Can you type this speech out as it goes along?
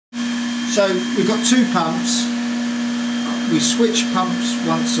So we've got two pumps. We switch pumps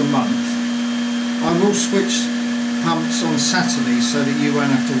once a month. I will switch pumps on Saturday so that you won't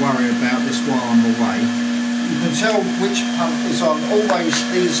have to worry about this while I'm away. You can tell which pump is on. Always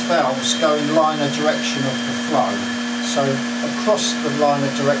these valves go in line of direction of the flow. So across the line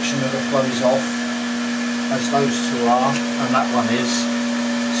of direction of the flow is off, as those two are, and that one is.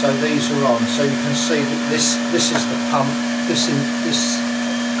 So these are on. So you can see that this is the pump. This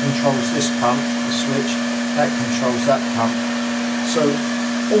controls this pump, the switch. That controls that pump. So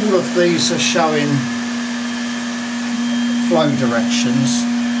all of these are showing flow directions.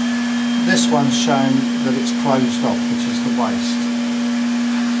 This one's showing that it's closed off, which is the waste.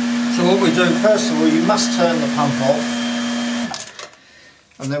 So what we do, first of all, you must turn the pump off,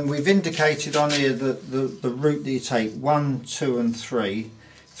 and then we've indicated on here the route that you take, 1, 2 and 3,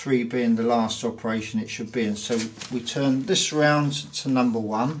 3 being the last operation it should be in. So we turn this round to number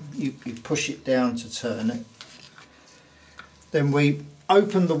 1, you push it down to turn it, then we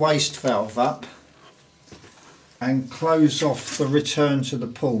open the waste valve up and close off the return to the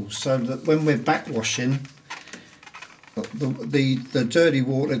pool, so that when we're backwashing, the dirty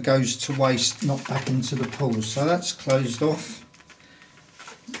water goes to waste, not back into the pool. So that's closed off.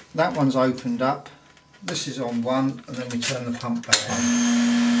 That one's opened up. This is on 1, and then we turn the pump back on.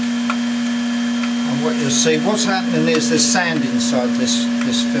 And what you'll see, what's happening is there's sand inside this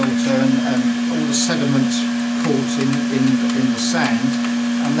filter, and all the sediments caught in the sand.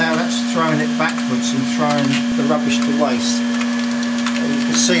 And now that's throwing it backwards and throwing the rubbish to waste. You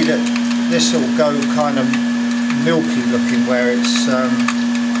can see that this will go kind of milky looking, where it's you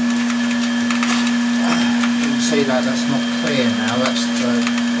can see that's not clear now. That's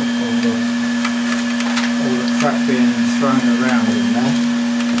all the crap being thrown around in there.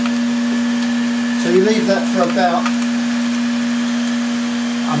 So you leave that for about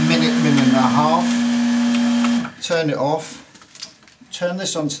a minute and a half. Turn it off. Turn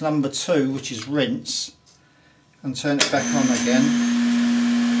this on to number 2, which is rinse, and turn it back on again.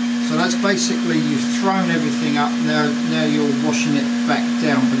 So that's basically, you've thrown everything up, now you're washing it back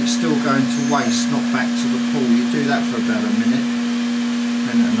down, but it's still going to waste, not back to the pool. You do that for about a minute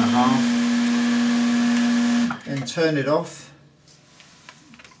and a half. Then turn it off.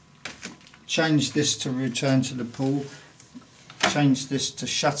 Change this to return to the pool. Change this to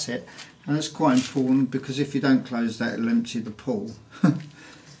shut it. And that's quite important, because if you don't close that, it'll empty the pool.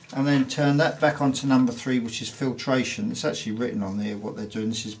 And then turn that back onto number 3, which is filtration. It's actually written on there what they're doing.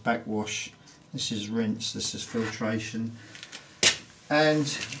 This is backwash, this is rinse, this is filtration. And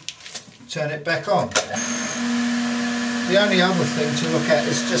turn it back on. The only other thing to look at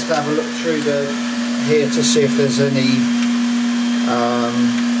is just have a look through here to see if there's any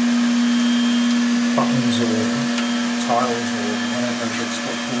buttons or tiles or whatever that's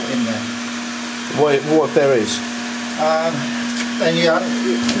got caught in there. What if there is? Then you,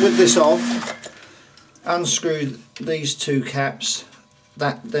 with this off, unscrew these 2 caps.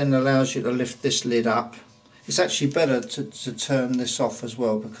 That then allows you to lift this lid up. It's actually better to turn this off as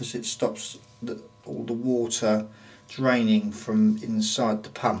well, because it stops all the water draining from inside the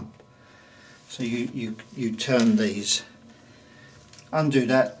pump. So you turn these, undo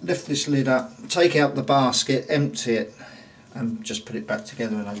that, lift this lid up, take out the basket, empty it, and just put it back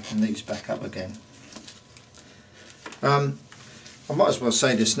together and open these back up again. I might as well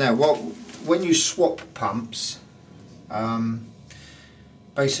say this now. When you swap pumps,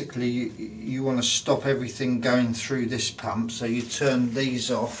 basically you want to stop everything going through this pump, so you turn these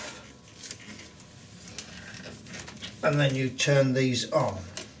off and then you turn these on.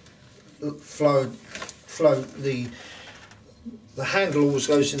 The handle always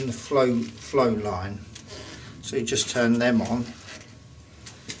goes in the flow line, so you just turn them on.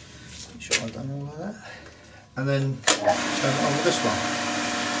 Make sure I've done all of that. And then turn it on with this one.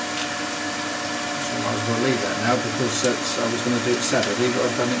 So I might as well leave that now, because I was going to do it Saturday, but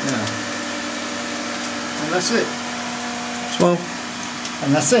I've done it now. And that's it. Well,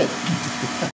 and that's it.